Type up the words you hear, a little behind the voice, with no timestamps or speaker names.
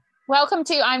Welcome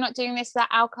to I'm Not Doing This Without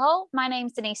Alcohol. My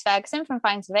name's Denise Ferguson from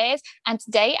Fine Surveyors, and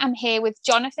today I'm here with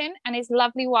Jonathan and his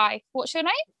lovely wife. What's your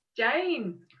name?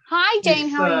 Jane. Hi, Jane.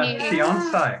 How are you?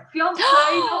 Fiance. Fiance,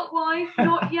 not wife,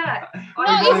 not yet.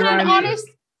 Not even an honest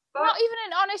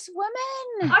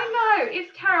woman. I know,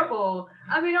 it's terrible.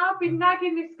 I mean, I've been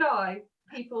nagging this guy,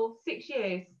 people, 6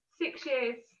 years. 6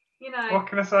 years, you know. What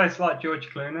can I say? It's like George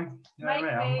Clooney. You know Make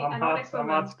what I mean? me I'm an hard, honest I'm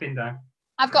woman. hard to pin down.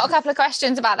 I've got a couple of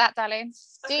questions about that, darling.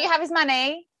 Do you have his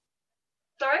money?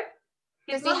 Sorry?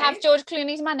 Does he have George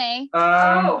Clooney's money?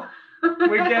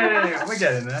 We're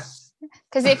getting there.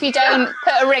 Because if you don't,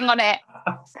 put a ring on it.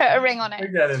 We're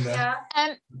getting there.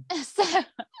 Yeah. So,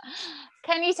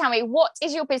 can you tell me, what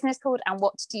is your business called and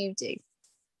what do you do?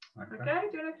 Okay,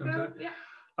 do you want to go? Yeah.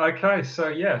 Okay,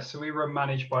 so we were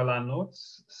managed by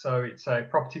landlords. So it's a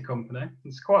property company.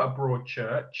 It's quite a broad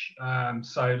church.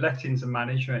 So lettings and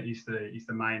management is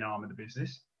the main arm of the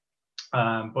business.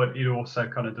 But it also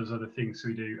kind of does other things. So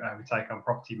we take on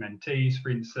property mentees, for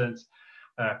instance,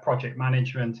 project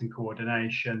management and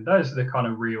coordination. Those are the kind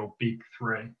of real big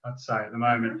three, I'd say, at the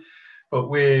moment. Mm-hmm. But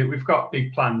we've got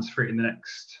big plans for it in the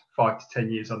next 5 to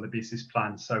 10 years on the business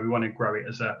plan. So we want to grow it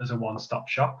as a one-stop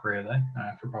shop, really,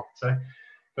 for property.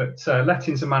 But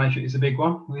lettings and management is a big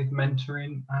one with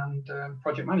mentoring and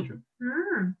project management.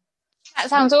 Mm. That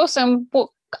sounds awesome.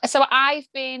 So I've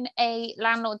been a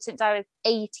landlord since I was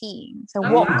 18. So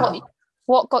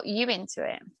what got you into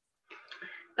it?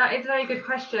 That is a very good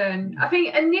question. I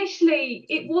think initially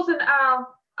it wasn't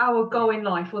our goal in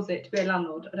life, was it, to be a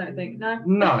landlord? I don't think.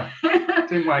 No.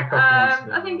 Didn't wake up.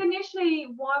 I think initially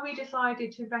why we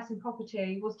decided to invest in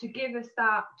property was to give us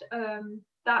that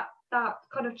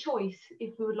kind of choice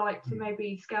if we would like to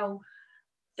maybe scale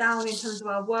down in terms of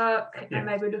our work and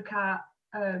maybe look at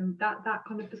that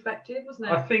kind of perspective, wasn't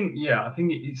it? I think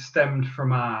it stemmed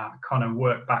from our kind of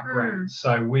work background.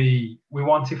 So we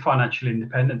wanted financial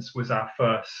independence was our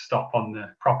first stop on the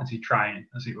property train,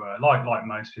 as it were, like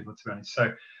most people, to be honest.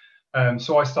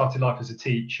 So I started life as a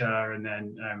teacher, and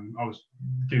then I was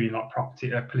doing like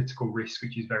political risk,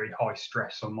 which is very high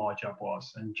stress on my job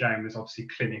was, and Jane was obviously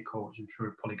clinical, which I'm sure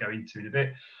we'll probably go into in a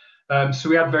bit. So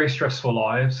we had very stressful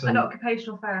lives. An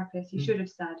occupational therapist, you should have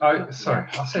said. Oh, sorry,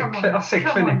 I said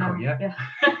clinical, yeah.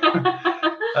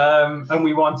 And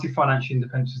we wanted financial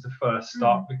independence as the first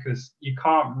start because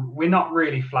we're not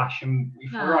really flash, and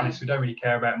if we're honest, we don't really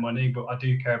care about money, but I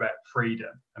do care about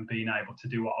freedom and being able to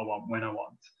do what I want when I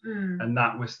want. And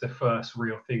that was the first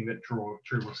real thing that drew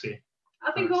us in.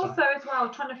 I think also as well,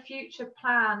 trying to future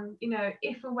plan, you know,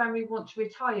 if and when we want to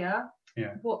retire,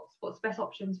 what's the best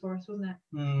options for us, wasn't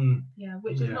it? Yeah,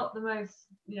 which is not the most,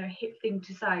 hip thing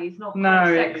to say. It's not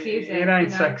sexy, is it? It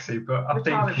ain't sexy, but I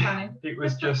think it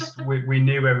was just we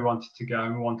knew where we wanted to go,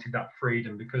 and we wanted that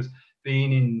freedom because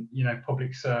being in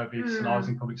public service, and I was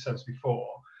in public service before.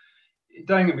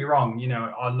 Don't get me wrong,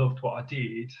 I loved what I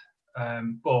did,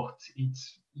 but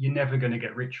you're never going to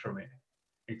get rich from it.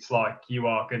 It's like you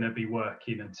are going to be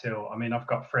working until, I've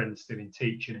got friends still in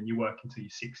teaching, and you work until you're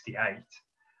 68.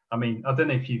 I don't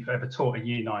know if you've ever taught a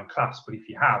year 9 class, but if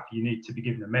you have, you need to be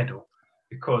given a medal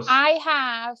because I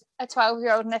have a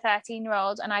 12-year-old and a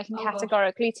 13-year-old, and I can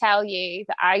categorically tell you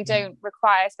that I don't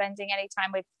require spending any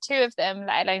time with 2 of them,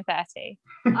 let alone 30.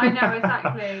 I know,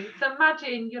 exactly. So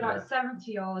imagine you're like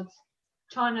 70-odd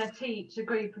trying to teach a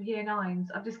group of year 9s.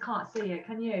 I just can't see it.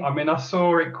 Can you? I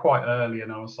saw it quite early,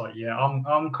 and I was like, I'm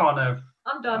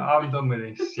done. I'm done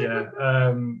with this. Yeah.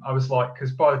 I was like,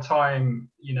 because by the time,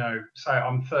 say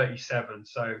I'm 37,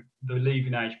 so the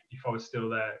leaving age, if I was still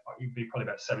there, it'd be probably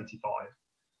about 75.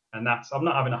 And I'm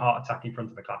not having a heart attack in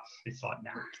front of the class. It's like,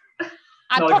 nah.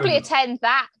 I'd probably attend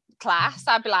that class.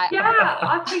 I'd be like,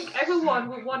 I think everyone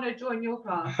would want to join your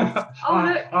class. Oh,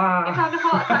 look, he's having a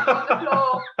heart attack on the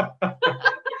floor.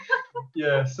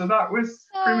 Yeah, so that was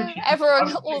pretty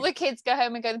much all the kids go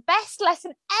home and go, the best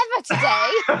lesson ever today.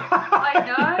 I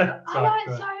know. I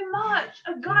learned so much.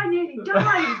 A guy nearly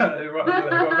died. What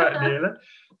about nearly?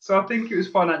 So I think it was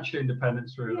financial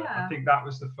independence, really. Yeah. I think that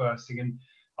was the first thing. And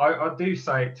I do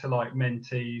say it to like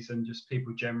mentees and just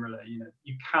people generally,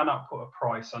 you cannot put a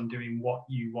price on doing what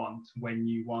you want when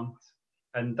you want.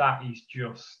 And that is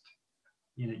just,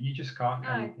 you just can't.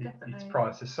 No, it's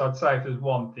priceless. So I'd say if there's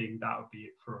one thing, that would be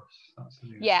it for us.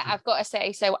 Absolutely. Yeah, I've got to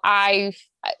say, so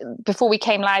before we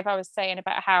came live, I was saying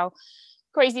about how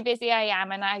crazy busy I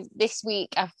am. And this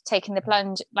week I've taken the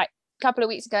plunge. Like a couple of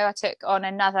weeks ago, I took on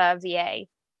another VA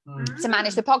to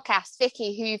manage the podcast,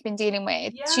 Vicky, who you've been dealing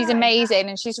with. Yeah, she's amazing,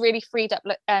 and she's really freed up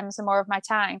some more of my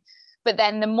time. But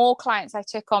then the more clients I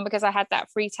took on, because I had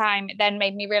that free time, it then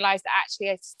made me realize that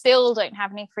actually I still don't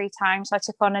have any free time. So I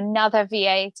took on another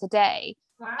VA today.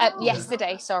 Wow.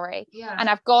 Yesterday, sorry. Yeah. And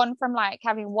I've gone from like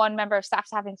having one member of staff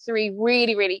to having 3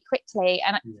 really, really quickly.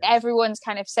 And everyone's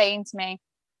kind of saying to me,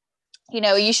 you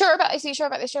know, are you sure about this? Are you sure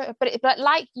about this? But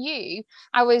like you,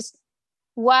 I was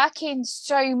working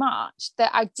so much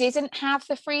that I didn't have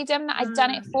the freedom that I'd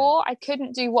done it for. I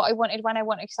couldn't do what I wanted when I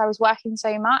wanted because I was working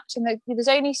so much. And there's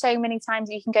only so many times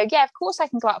that you can go, yeah, of course I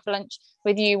can go out for lunch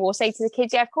with you, or say to the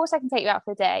kids, yeah, of course I can take you out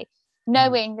for a day,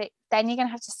 knowing that then you're going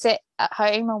to have to sit at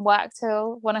home and work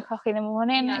till 1 o'clock in the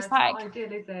morning. Yeah, it's like, not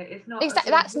ideal, is it? It's not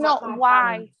exactly, that's not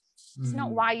why. It's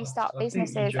not why you start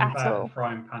businesses I think you jump at out all. the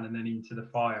frying pan and then into the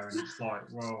fire, and it's like,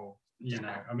 well, you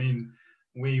know, I mean,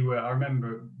 I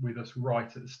remember with us right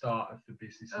at the start of the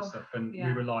business and stuff, and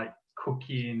we were like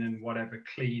cooking and whatever,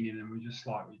 cleaning, and we're just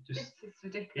like, it's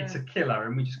ridiculous. It's a killer,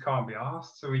 and we just can't be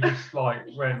asked. So we just like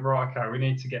went, right, okay, we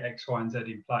need to get X, Y, and Z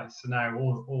in place. So now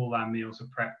all our meals are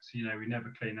prepped. You know, we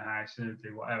never clean the house, we never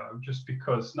do whatever, just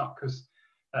because, not because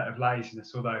of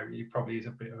laziness, although he probably is a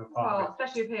bit of a part of it.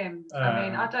 Especially with him. I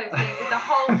mean, I don't think the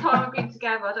whole time we've been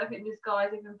together, I don't think this guy's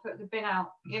even put the bin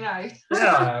out, you know.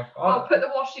 Yeah. Or put the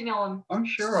washing on. I'm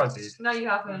sure I did. No, you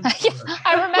haven't.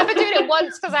 I remember doing it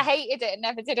once because I hated it and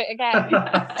never did it again.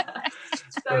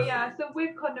 So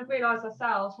we've kind of realised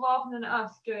ourselves, rather than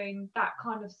us doing that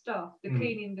kind of stuff, the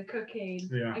cleaning, the cooking,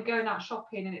 and going out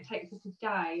shopping, and it takes us a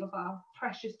day of our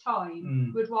precious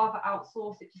time, we'd rather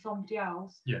outsource it to somebody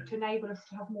else to enable us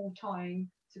to have more time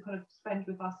to kind of spend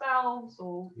with ourselves,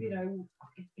 or you know,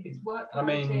 if it's work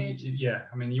related.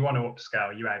 I mean, you want to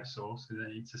upscale, you outsource.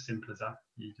 It's as simple as that.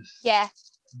 You just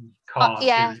can't do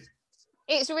it.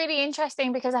 It's really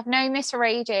interesting because I've known this for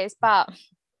ages, but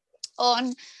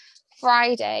on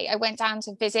Friday I went down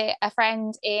to visit a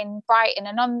friend in Brighton,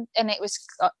 and it was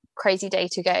a crazy day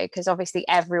to go because obviously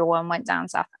everyone went down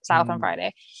south on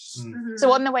Friday.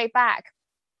 So on the way back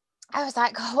I was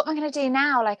like, oh, what am I going to do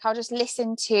now? Like, I'll just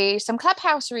listen to some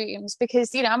Clubhouse rooms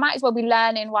because, you know, I might as well be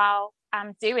learning while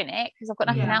I'm doing it because I've got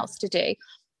nothing else to do.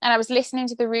 And I was listening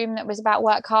to the room that was about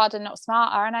work harder, not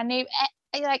smarter. And I knew,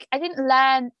 like, I didn't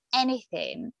learn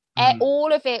anything.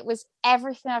 All of it was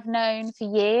everything I've known for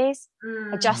years.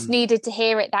 I just needed to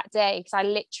hear it that day because I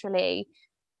literally,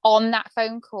 on that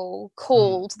phone call,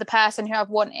 called the person who I've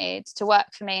wanted to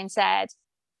work for me and said,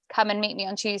 come and meet me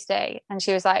on Tuesday. And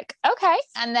she was like, okay.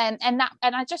 And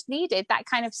I just needed that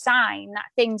kind of sign, that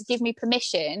thing to give me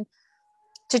permission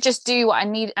to just do what I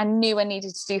knew I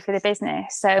needed to do for the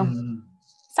business. So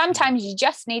sometimes you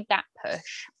just need that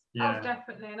push. Oh,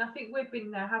 definitely. And I think we've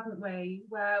been there, haven't we?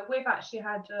 Where we've actually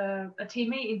had a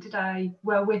team meeting today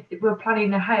where we're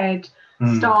planning ahead,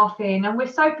 staffing, and we're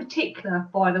so particular,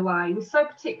 by the way. We're so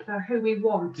particular who we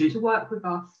want to work with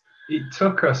us. It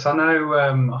took us, I know,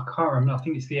 I can't remember, I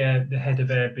think it's the head of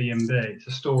Airbnb. It's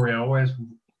a story I always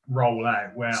roll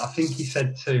out where I think he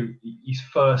said to his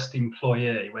first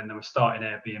employee when they were starting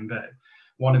Airbnb,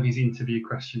 one of his interview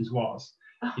questions was,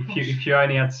 if you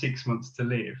only had 6 months to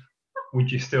live,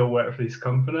 would you still work for this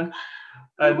company?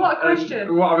 And, what a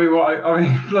question. I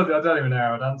mean, bloody, I don't even know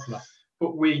how I'd answer that.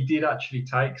 But we did actually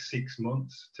take 6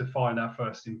 months to find our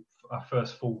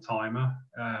first full-timer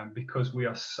because we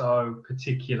are so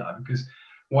particular. Because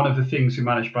one of the things we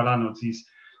manage by landlords is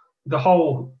the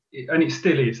whole, and it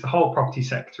still is, the whole property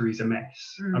sector is a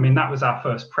mess. I mean, that was our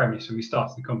first premise when we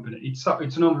started the company. It's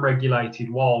an unregulated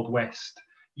Wild West.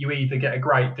 You either get a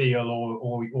great deal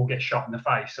or get shot in the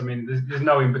face. I mean, there's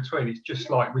no in between. It's just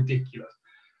like ridiculous.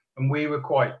 And we were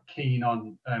quite keen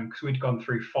on, because we'd gone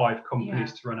through 5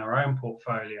 companies to run our own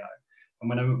portfolio. And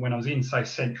when I was in, say,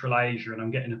 Central Asia and I'm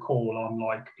getting a call on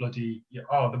like bloody,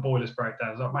 the boilers broke down.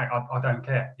 I was like, mate, I don't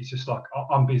care. It's just like,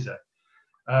 I'm busy.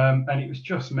 And it was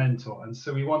just mental. And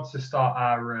so we wanted to start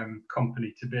our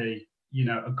company to be, you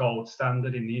know, a gold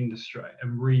standard in the industry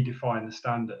and redefine the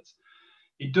standards.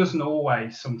 It doesn't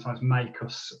always sometimes make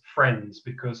us friends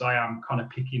because I am kind of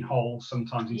picking holes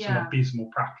sometimes in some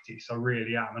abysmal practice. I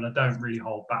really am. And I don't really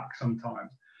hold back sometimes.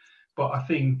 But I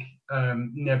think,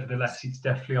 nevertheless, it's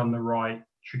definitely on the right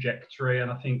trajectory.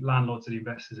 And I think landlords and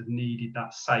investors have needed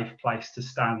that safe place to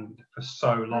stand for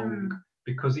so long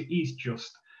because it is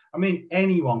just, I mean,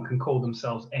 anyone can call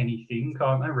themselves anything,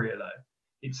 can't they, really?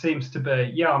 It seems to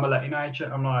be, I'm a letting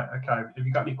agent. I'm like, okay, have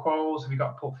you got any quals? Have you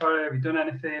got a portfolio? Have you done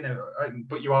anything?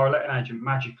 But you are a letting agent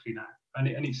magically now. And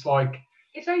it's like...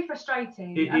 It's very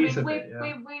frustrating. We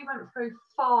went through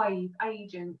 5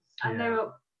 agents and they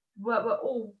were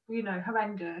all, you know,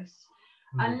 horrendous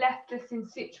and left us in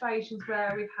situations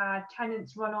where we've had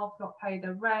tenants run off, not pay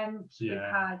the rent. We've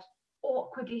had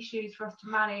awkward issues for us to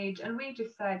manage. And we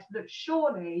just said, look,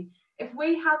 surely if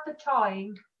we have the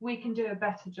time, we can do a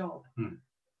better job.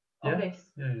 Of this.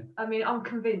 I mean, I'm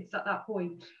convinced at that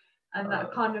point. and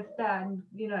that kind of then,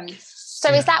 So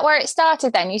is that where it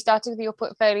started then? You started with your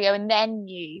portfolio and then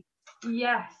you...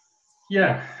 Yes.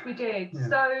 Yeah. Yes, we did. Yeah.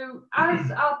 So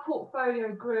as our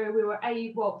portfolio grew, we were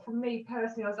able, for me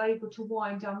personally, I was able to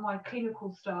wind down my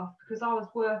clinical stuff because I was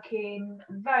working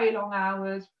very long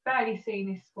hours, barely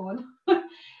seeing this one.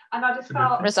 And I just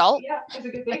felt, result. yeah, it's a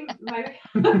good thing, maybe.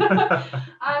 And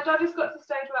I just got to the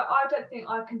stage where I don't think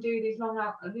I can do these long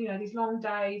these long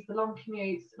days, the long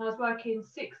commutes. And I was working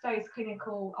 6 days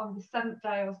clinical. On the 7th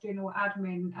day, I was doing all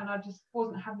admin, and I just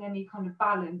wasn't having any kind of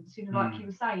balance, like you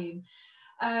were saying.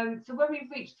 So when we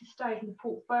reached the stage and the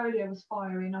portfolio was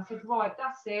firing, I said, right,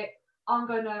 that's it. I'm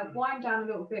going to wind down a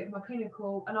little bit of my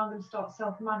clinical, and I'm going to start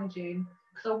self-managing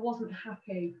because I wasn't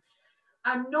happy.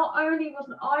 And not only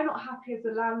wasn't I not happy as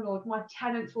a landlord, my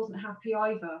tenants wasn't happy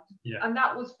either. Yeah. And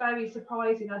that was very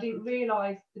surprising. I didn't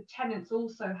realise the tenants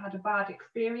also had a bad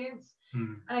experience.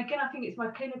 And again, I think it's my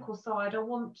clinical side. I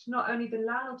want not only the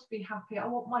landlord to be happy, I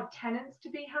want my tenants to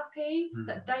be happy,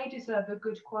 that they deserve a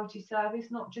good quality service,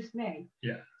 not just me.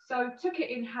 Yeah. So took it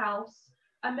in-house,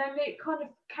 and then it kind of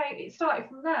it started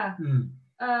from there.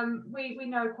 We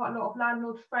know quite a lot of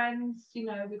landlord friends, we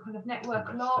kind of network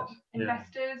a lot,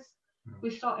 investors. We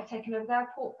started taking over their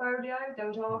portfolio. They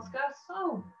would ask us,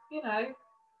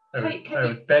 they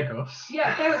would beg us.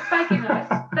 Yeah, they were begging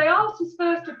us. They asked us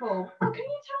first of all, can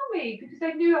you tell me? Because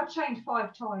they knew I'd changed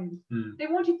 5 times. They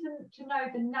wanted to know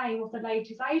the name of the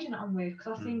latest agent I'm with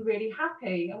because I seemed really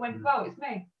happy. I went, well, it's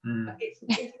me.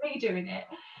 It's me doing it.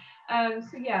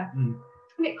 So yeah. And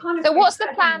it kind of. So what's the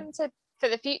plan for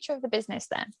the future of the business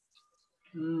then?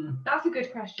 That's a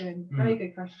good question. Very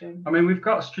good question. I mean, we've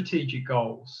got strategic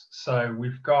goals. So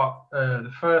we've got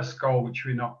the first goal, which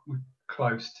we're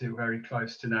very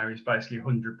close to now, is basically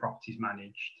 100 properties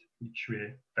managed, which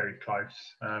we're very close.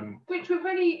 Which we're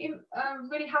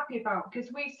really happy about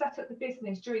because we set up the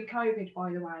business during COVID,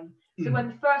 by the way. So when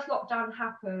the first lockdown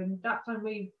happened, that's when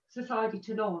we decided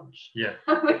to launch. Yeah.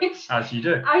 Which, as you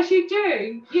do. As you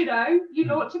do, you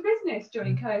launch a business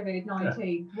during COVID-19.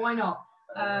 Yeah. Why not?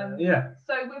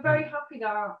 So we're very happy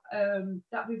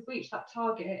that we've reached that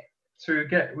target. So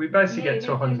we basically get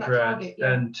to 100,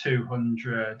 then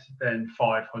 200, then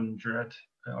 500.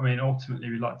 I mean, ultimately,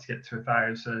 we'd like to get to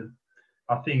 1,000.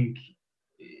 I think,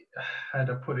 how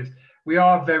do I put it? We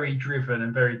are very driven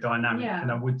and very dynamic,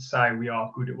 and I would say we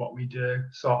are good at what we do.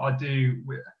 So I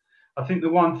think the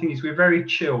one thing is we're very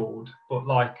chilled, but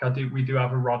we do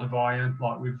have a rod of iron.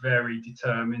 Like, we're very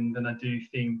determined, and I do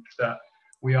think that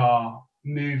we are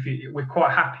moving. We're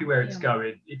quite happy where it's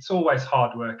going. It's always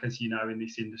hard work, as you know, in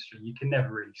this industry. You can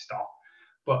never really stop.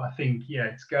 But I think,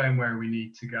 it's going where we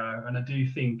need to go. And I do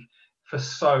think for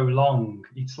so long,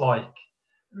 it's like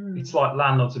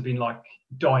landlords have been like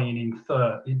dying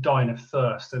of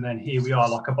thirst, and then here we are,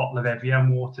 like a bottle of Evian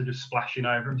water just splashing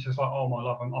over them. It's just like, oh my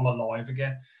love, I'm alive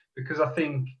again. Because I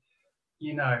think,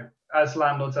 as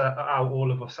landlords,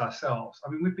 all of us ourselves, I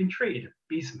mean, we've been treated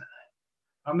abysmally.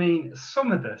 I mean,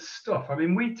 some of the stuff,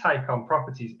 we take on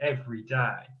properties every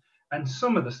day, and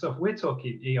some of the stuff, we're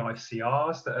talking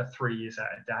EICRs that are 3 years out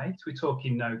of date. We're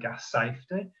talking no gas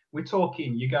safety. We're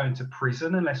talking you're going to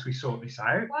prison unless we sort this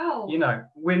out. Wow.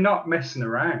 We're not messing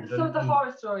around. Some of the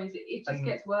horror stories, it just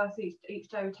gets worse each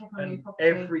day we take on a new property.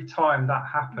 Every time that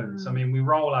happens, we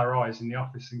roll our eyes in the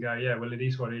office and go, yeah, well, it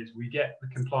is what it is. We get the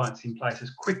compliance in place as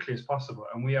quickly as possible,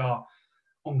 and we are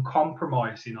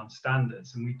uncompromising on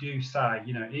standards. And we do say,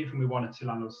 even with 1 or 2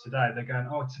 landlords today, they're going,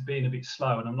 oh, it's being a bit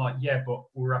slow. And I'm like, yeah, but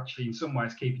we're actually in some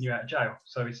ways keeping you out of jail.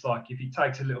 So it's like, if it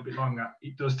takes a little bit longer,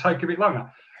 it does take a bit longer.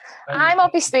 I'm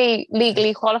obviously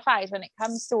legally qualified when it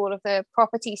comes to all of the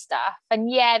property stuff.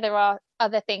 And there are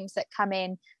other things that come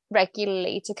in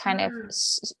regularly to kind of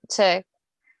to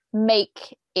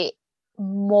make it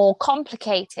more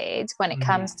complicated when it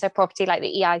comes to property, like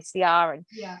the EICR and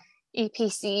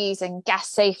EPCs and gas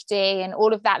safety and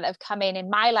all of that have come in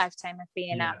my lifetime of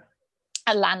being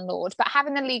a landlord. But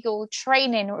having the legal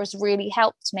training has really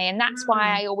helped me, and that's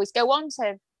why I always go on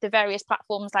to the various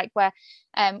platforms like where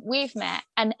we've met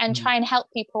and try and help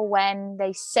people when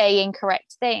they say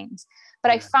incorrect things.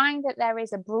 But I find that there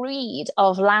is a breed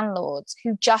of landlords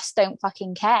who just don't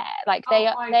fucking care. Like they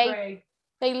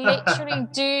literally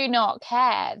do not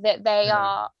care that they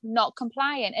are not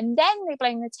compliant, and then they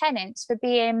blame the tenants for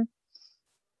being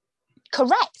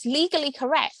legally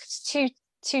correct to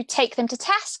take them to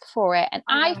task for it. And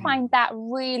I find that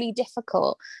really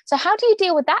difficult. So how do you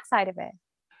deal with that side of it?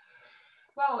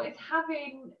 Well,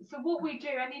 so what we do,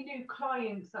 any new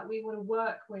clients that we want to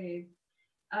work with,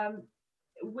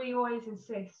 we always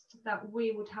insist that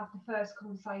we would have the first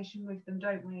conversation with them,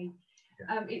 don't we?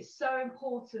 It's so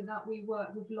important that we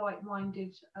work with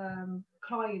like-minded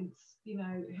clients, you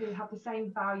know, who have the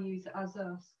same values as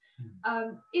us.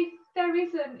 If there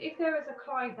is a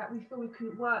client that we feel we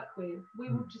couldn't work with, we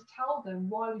will just tell them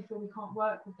why we feel we can't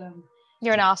work with them.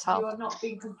 You're an arsehole. You are not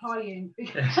being compliant. You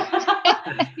know,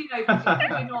 because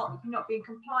you're not being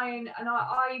compliant, and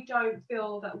I don't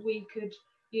feel that we could,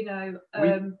 you know,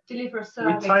 deliver a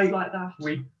service like that.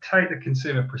 We take the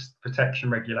consumer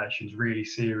protection regulations really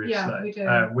seriously. Yeah, we do.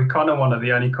 We're kind of one of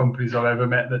the only companies I've ever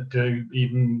met that do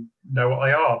even know what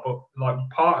they are. But like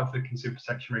part of the consumer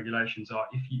protection regulations are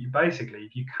if you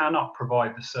cannot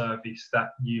provide the service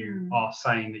that you are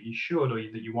saying that you should or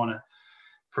that you want to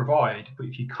provide, but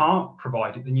if you can't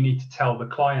provide it, then you need to tell the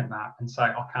client that and say,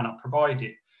 I cannot provide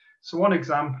it. So one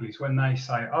example is when they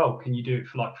say, oh, can you do it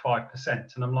for like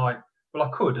 5%? And I'm like, well, I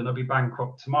could, and I'd be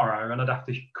bankrupt tomorrow, and I'd have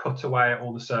to cut away at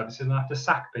all the services, and I'd have to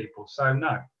sack people. So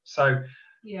no. So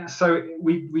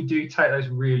we do take those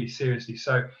really seriously.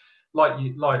 So like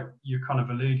you're kind of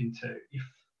alluding to,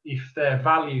 if their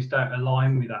values don't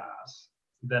align with ours,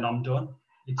 then I'm done.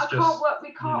 We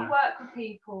can't work with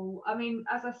people. I mean,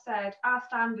 as I said, our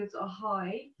standards are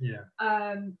high. Yeah.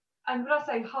 And when I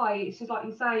say high, it's just like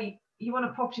you say, you want a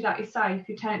property that is safe,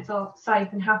 your tenants are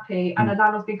safe and happy, and the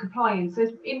landlord's being compliant. So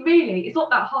it's not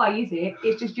that high, is it?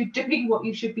 It's just you're doing what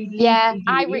you should be doing.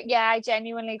 I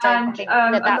genuinely don't think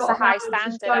that's a high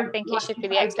standard. I think it should be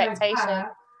the expectation.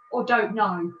 Or don't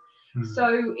know.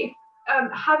 So if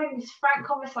having this frank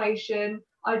conversation,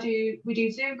 we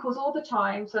do Zoom calls all the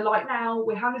time. So like now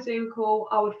we're having a Zoom call,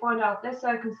 I would find out their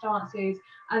circumstances,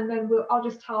 and then I'll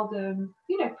just tell them,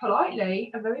 you know, politely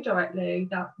and very directly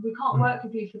that we can't work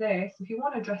with you for this. If you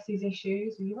want to address these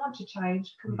issues, if you want to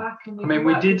change, come back and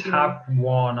we did have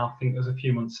one, I think it was a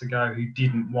few months ago, who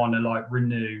didn't want to like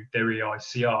renew their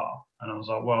EICR, and I was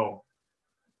like, well,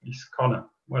 it's kind of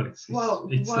it's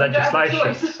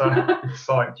legislation. So it's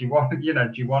like, do you want to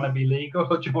be legal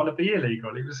or do you want to be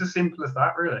illegal? It was as simple as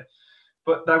that, really.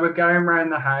 But they were going around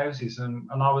the houses, and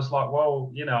I was like,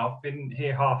 well, you know, I've been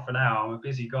here half an hour. I'm a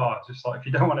busy guy. It's just like, if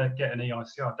you don't want to get an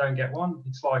EICR, don't get one.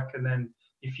 It's like, and then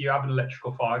if you have an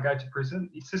electrical fire, go to prison.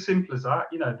 It's as simple as that.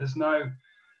 You know, there's no,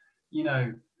 you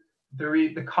know,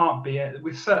 there can't be,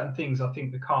 with certain things, I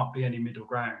think there can't be any middle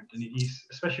ground. And it is,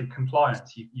 especially with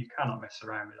compliance, you cannot mess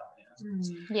around with that.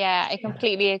 Yeah, I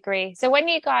completely agree. So when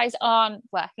you guys aren't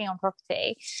working on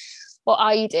property, what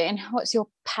are you doing? What's your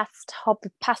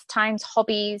pastimes,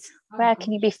 hobbies? Where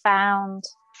can you be found?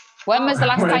 When was the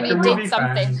last time you did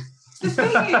something? The thing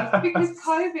is, because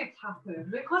COVID's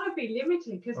happened, we're kind of be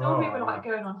limited, because normally we're like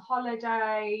going on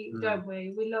holiday, don't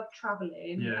we? We love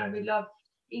travelling, and we love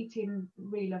eating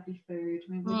really lovely food.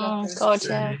 I mean, we love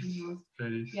foodies,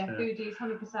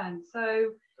 100%.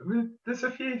 So there's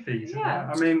a few things.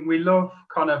 I mean, we love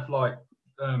kind of like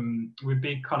we're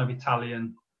big kind of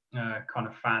Italian kind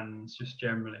of fans just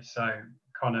generally. So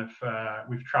kind of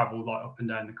we've travelled like up and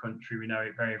down the country. We know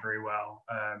it very, very well.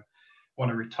 Want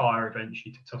to retire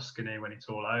eventually to Tuscany when it's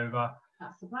all over.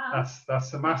 That's the plan.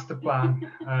 That's the master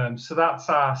plan. So that's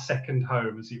our second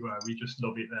home, as it were. We just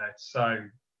love it there. So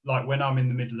like when I'm in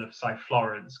the middle of, say,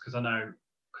 Florence, because I know,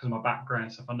 because of my background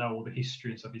and stuff, I know all the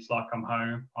history and stuff. It's like I'm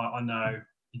home. I know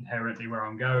inherently where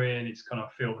I'm going. It's kind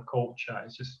of feel the culture.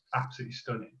 It's just absolutely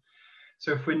stunning.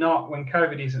 So if we're not, when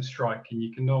COVID isn't striking,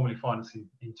 you can normally find us in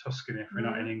Tuscany if we're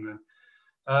not in England.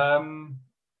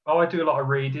 I do a lot of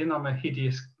reading. I'm a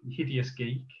hideous geek. He is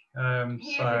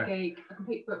a geek, a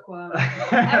complete bookworm.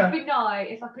 Every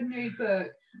night it's like a new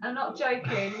book. I'm not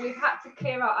joking. We've had to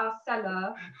clear out our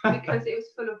cellar because it was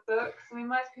full of books. I mean,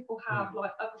 most people have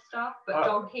like other stuff, but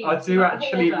John Keats. I do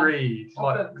actually read.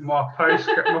 Like my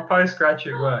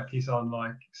postgraduate work is on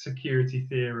like security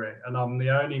theory, and I'm the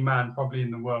only man probably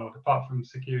in the world, apart from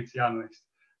security analyst,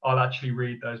 I'll actually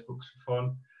read those books for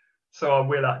fun. So I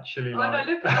will actually like.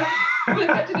 Look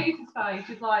at Denise's face.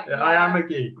 She's like, I am a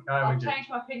geek. I've changed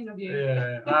my opinion of you.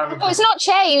 Yeah, I am a geek. Oh, it's not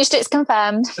changed. It's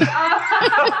confirmed. But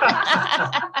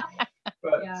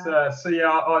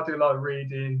I do like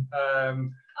reading. I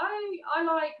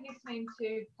like listening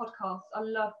to podcasts. I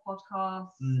love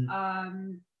podcasts.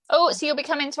 So you'll be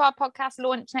coming to our podcast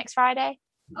launch next Friday?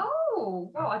 Oh,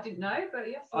 well, I didn't know, but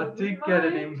yes. I did get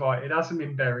an invite. It hasn't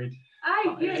been buried.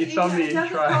 Hey, it's on the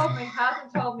intro.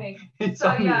 Hasn't told me. It's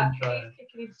on the intro. He's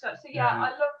kicking into touch. So I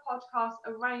love podcasts,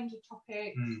 a range of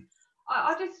topics.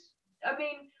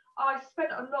 I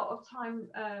spent a lot of time.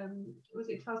 Was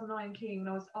it 2019 when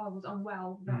I was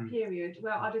unwell? That period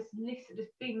where I just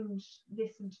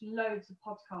listened to loads of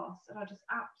podcasts, and I just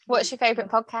absolutely. What's your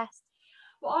favourite podcast?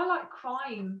 Well, I like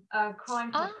crime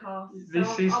podcasts. This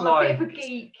So is I'm like a bit of a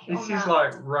geek. This on is that.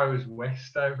 like Rose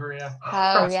West over here.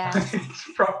 Oh, yeah.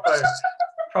 It's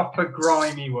proper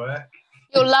grimy work.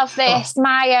 You'll love this.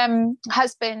 My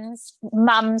husband's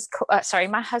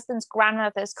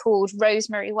grandmother's called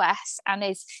Rosemary West, and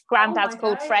his granddad's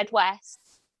called days. Fred West.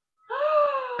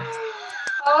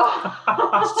 Oh.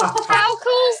 How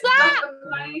cool's that? That's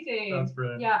amazing. That's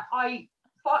brilliant. Yeah, I mean,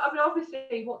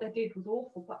 obviously, what they did was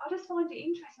awful, but I just find it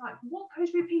interesting. Like, what goes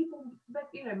through people's,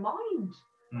 mind?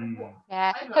 Like, what?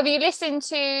 Yeah. Have you listened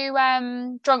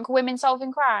to Drunk Women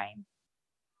Solving Crime?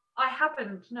 I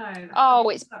haven't. No. Oh,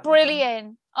 it's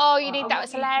brilliant. Oh, you need I that. want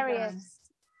It's you to hilarious.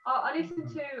 I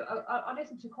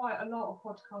listen to quite a lot of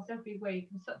podcasts every week.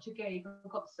 I'm such a geek.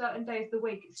 I've got certain days of the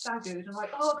week it's staggered. I'm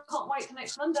like, I can't wait till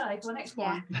next Monday for the next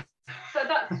one. So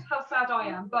that's how sad I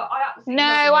am. But I absolutely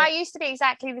love I it. used to be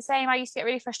exactly the same. I used to get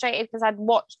really frustrated because I'd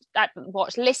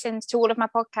listened to all of my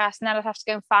podcasts, and then I'd have to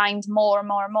go and find more and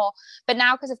more and more. But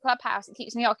now, because of Clubhouse, it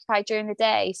keeps me occupied during the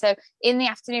day. So in the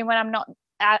afternoon, when I'm not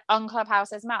on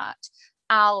Clubhouse as much,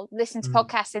 I'll listen to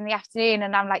podcasts in the afternoon,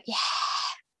 and I'm like, yeah.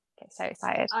 Get so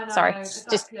excited. Sorry,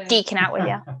 exactly. just geeking out with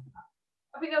you.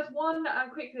 I think there's one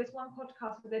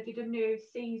podcast where they did a new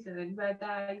season where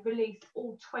they released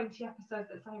all 20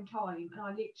 episodes at the same time, and I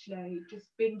literally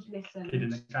just binge listened. Kid in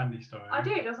the Candy Store. I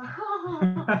did. I was like, oh.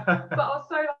 But I was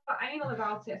so anal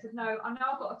about it. I said, no, I know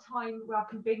I've got a time where I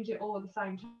can binge it all at the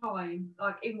same time,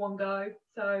 like in one go.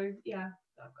 So yeah.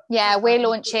 Yeah, we're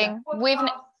launching.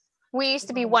 We used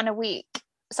to be one a week,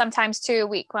 sometimes 2 a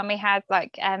week when we had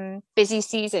like busy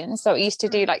seasons. So we used to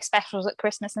do like specials at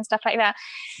Christmas and stuff like that.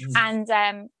 And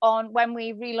when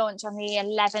we relaunch on the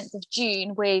 11th of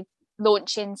June, we're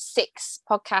launching 6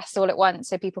 podcasts all at once,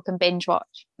 so people can binge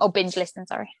watch or binge listen.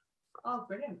 Sorry. Oh,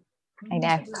 brilliant! I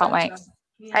know, can't wait.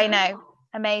 Yeah. I know,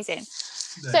 amazing.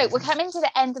 So we're coming to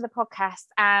the end of the podcast,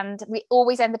 and we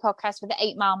always end the podcast with the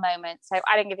 8 Mile moment. So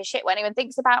I don't give a shit what anyone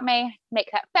thinks about me. Make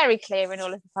that very clear in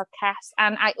all of the podcasts.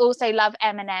 And I also love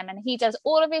Eminem, and he does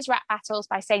all of his rap battles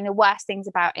by saying the worst things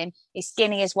about him. He's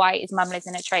skinny, he's white, his mum lives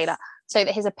in a trailer, so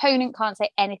that his opponent can't say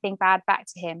anything bad back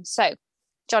to him. So,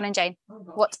 John and Jane,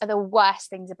 what are the worst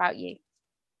things about you?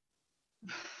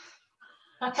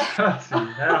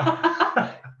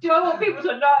 Do I want people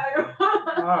to know?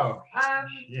 Oh,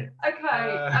 yeah.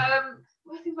 Okay.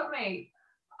 What things about me?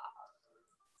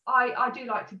 I do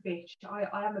like to bitch.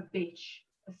 I am a bitch,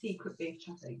 a secret bitch,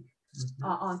 I think.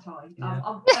 Aren't I? Yeah.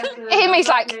 Him is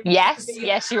like, yes,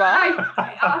 you are.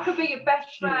 I could be your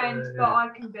best friend, but I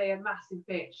can be a massive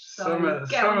bitch. So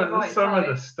some of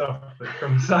the stuff that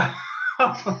comes out,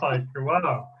 I'm like,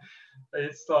 wow.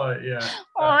 It's like, yeah.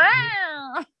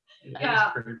 Wow.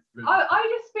 Yeah,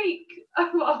 I just speak. I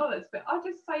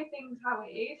just say things how it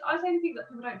is. I say things that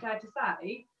people don't dare to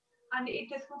say, and it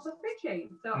just comes off bitchy.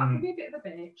 So I can be a bit of a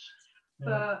bitch,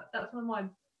 but that's one of my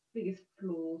biggest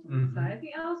flaws. I would say.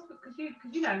 Anything else? Because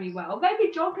you know me well.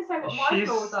 Maybe John can say what my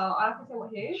flaws are. I can say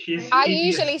what his. I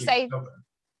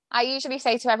usually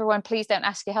say to everyone, please don't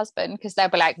ask your husband, because they'll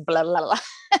be like, blah, blah, blah.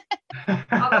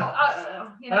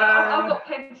 I've got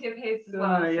plenty of his as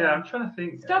well. Yeah, I'm trying to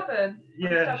think. Stubborn.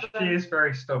 Yeah, she is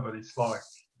very stubborn. It's like,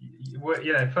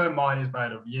 if her mind is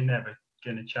made up, you're never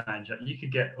going to change it. You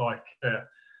could get like a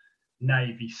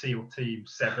Navy SEAL Team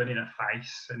 7 in her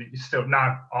face, and it's still, no,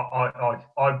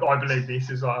 I believe this.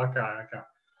 Is like, okay.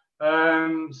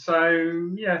 So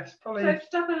yeah, it's probably so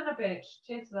stubborn and a bitch.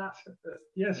 Cheers to that.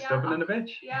 Yeah, stubborn and a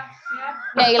bitch. Yeah.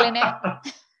 Nailing it.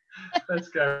 Let's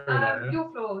go. Your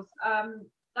flaws.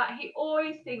 That he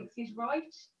always thinks he's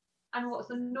right, and what's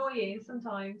annoying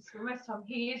sometimes, for most of the time,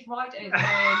 he is right and it's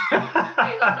annoying.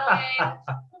 It's annoying.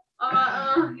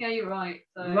 I'm like, yeah, you're right.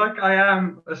 So. Like I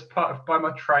am, as part of by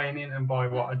my training and by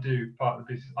what I do, part of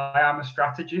the business, I am a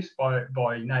strategist by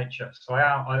nature. So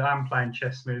I am playing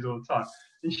chess moves all the time,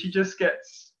 and she just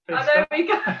gets pissed off.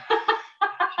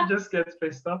 She just gets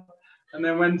pissed off. And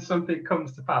then when something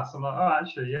comes to pass, I'm like, oh,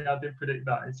 actually, yeah, I did predict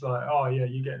that. It's like, oh, yeah,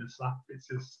 you get the slap. It's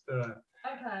just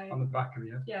on the back of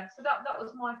you. Yeah, so that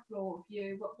was my flaw of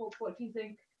you. What do you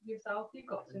think of yourself? You've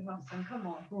got to have some. Come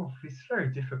on. Oh, it's very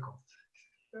difficult.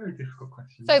 Very difficult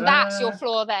question. So that's your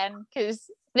flaw then,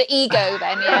 because the ego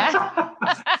then, yeah.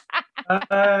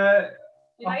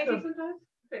 You lazy sometimes? A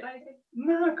bit lazy?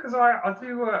 No, because I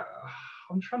do.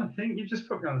 I'm trying to think. You just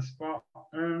put me on the spot.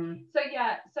 So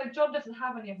John doesn't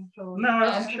have any other flaws. No,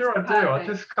 I'm sure I do. I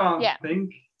just can't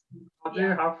think. I do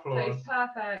have flaws. So he's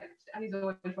perfect, and he's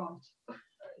always right.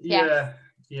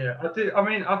 Yeah, I do. I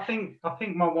mean, I think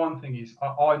my one thing is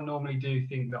I normally do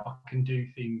think that I can do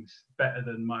things better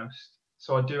than most.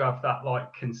 So I do have that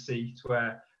like conceit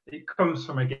where it comes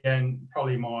from, again,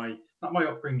 probably my not my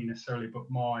upbringing necessarily, but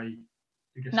my,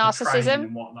 I guess, narcissism training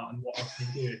and whatnot, and what I've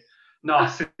been doing.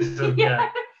 Narcissism, yeah.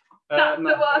 That's the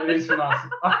word. It is for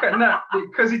narcissism. No,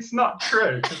 because it's not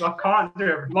true. Because I can't do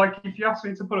everything. Like if you ask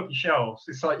me to put up your shelves,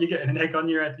 it's like you're getting an egg on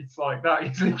your head. It's like that.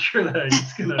 It's literally,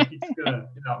 it's gonna.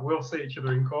 We'll see each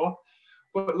other in court.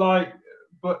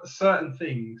 But certain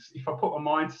things, if I put my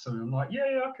mind to something, I'm like,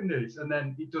 yeah, I can do this, and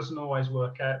then it doesn't always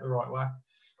work out the right way.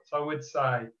 So I would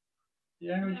say,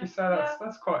 would you say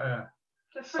that's quite a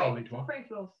solid one? Three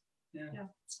flaws. Yeah. Okay.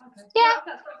 Yeah,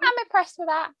 that's I'm impressed with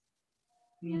that.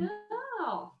 Yeah.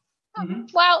 Mm-hmm.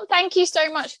 Well, thank you so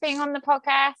much for being on the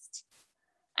podcast.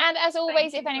 And as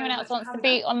always, if anyone else wants to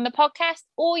be on the podcast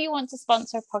or you want to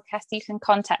sponsor a podcast, you can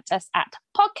contact us at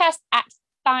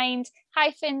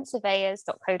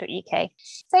podcast@find-surveyors.co.uk.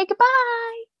 Say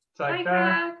goodbye. Take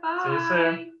care. Bye. See you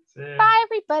soon. See you. Bye,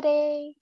 everybody.